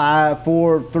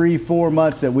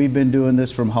 months that we've been doing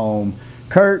this from home?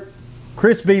 Kurt,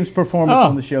 Chris Beam's performance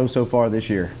on the show so far this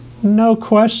year. No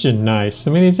question, nice.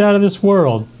 He's out of this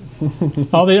world.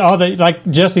 all the like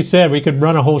Jesse said, we could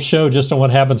run a whole show just on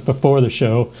what happens before the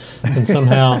show, and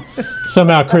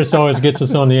somehow Chris always gets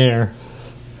us on the air.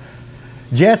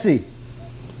 Jesse.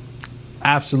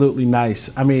 Absolutely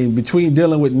nice. I mean, between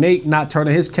dealing with Nate not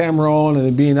turning his camera on and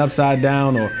it being upside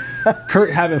down, or Kurt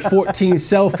having 14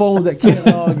 cell phones that can't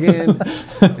log in,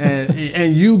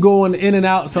 and you going in and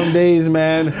out some days,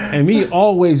 man, and me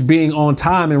always being on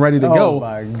time and ready to go. Oh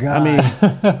my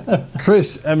God.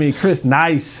 Chris,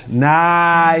 nice.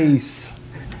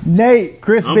 Nate,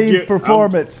 Chris Beam's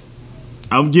performance.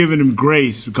 I'm giving him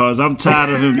grace because I'm tired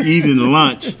of him eating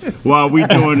lunch while we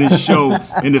doing this show.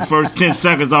 In the first 10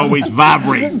 seconds, always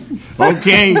vibrating.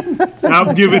 Okay?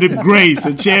 I'm giving him grace,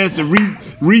 a chance to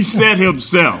reset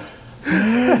himself.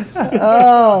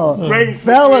 Oh, Grace,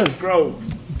 fellas.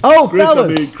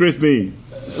 Chris Beam.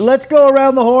 Let's go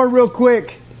around the horn real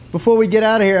quick before we get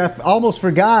out of here. I almost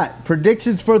forgot.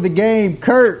 Predictions for the game.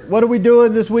 Kurt, what are we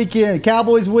doing this weekend?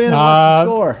 Cowboys win, and what's the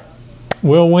score?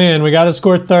 We'll win. We got to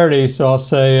score 30, so I'll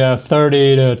say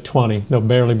 30-20. They'll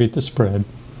barely beat the spread.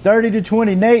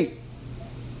 30-20. Nate?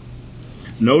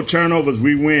 No turnovers,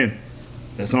 we win.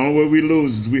 That's the only way we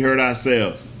lose is we hurt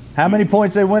ourselves. How many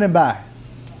points they winning by?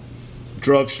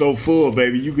 Drugstore full,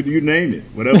 baby. You name it.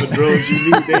 Whatever drugs you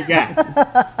need, they got.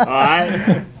 All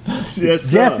right?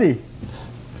 Yes, Jesse?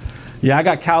 Yeah, I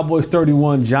got Cowboys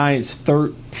 31, Giants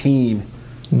 13.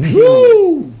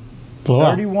 Woo!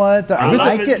 31. I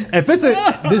like it.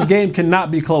 This game cannot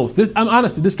be close. I'm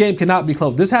honest. This game cannot be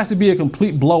close. This has to be a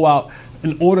complete blowout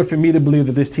in order for me to believe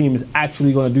that this team is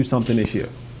actually going to do something this year.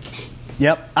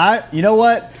 Yep. You know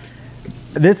what?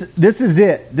 This is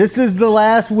it. This is the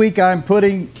last week I'm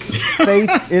putting faith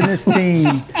in this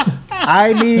team.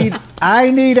 I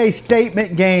need a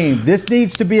statement game. This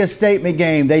needs to be a statement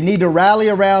game. They need to rally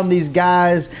around these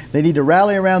guys. They need to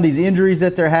rally around these injuries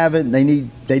that they're having. They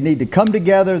need to come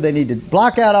together. They need to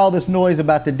block out all this noise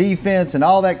about the defense and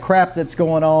all that crap that's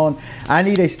going on. I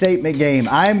need a statement game.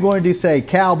 I am going to say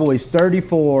Cowboys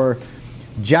 34,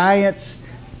 Giants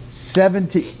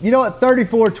 17. You know what?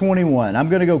 34-21. I'm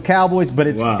going to go Cowboys, but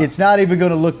it's not even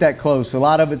going to look that close. A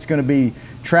lot of it's going to be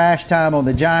trash time on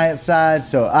the Giants side.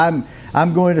 So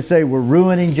I'm going to say we're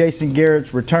ruining Jason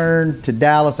Garrett's return to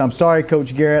Dallas. I'm sorry,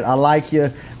 Coach Garrett. I like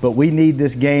you, but we need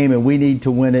this game, and we need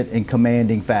to win it in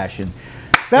commanding fashion.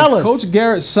 Fellas. If Coach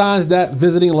Garrett signs that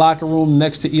visiting locker room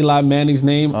next to Eli Manning's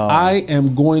name, I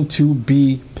am going to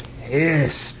be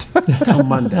pissed come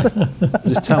Monday.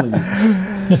 Just telling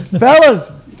you.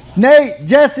 Fellas, Nate,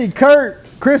 Jesse, Kurt,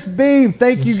 Chris Beam,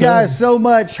 thank you guys so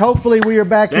much. Hopefully we are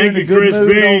back here in a good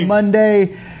mood on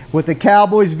Monday with the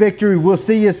Cowboys victory. We'll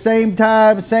see you same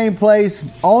time, same place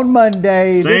on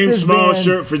Monday. Same small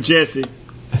shirt for Jesse.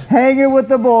 Hanging with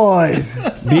the boys.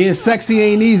 Being sexy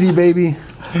ain't easy, baby.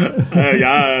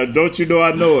 Hey, don't you know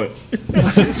I know it.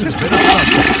 This has been a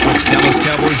podcast of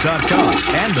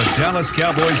DallasCowboys.com and the Dallas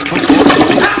Cowboys football.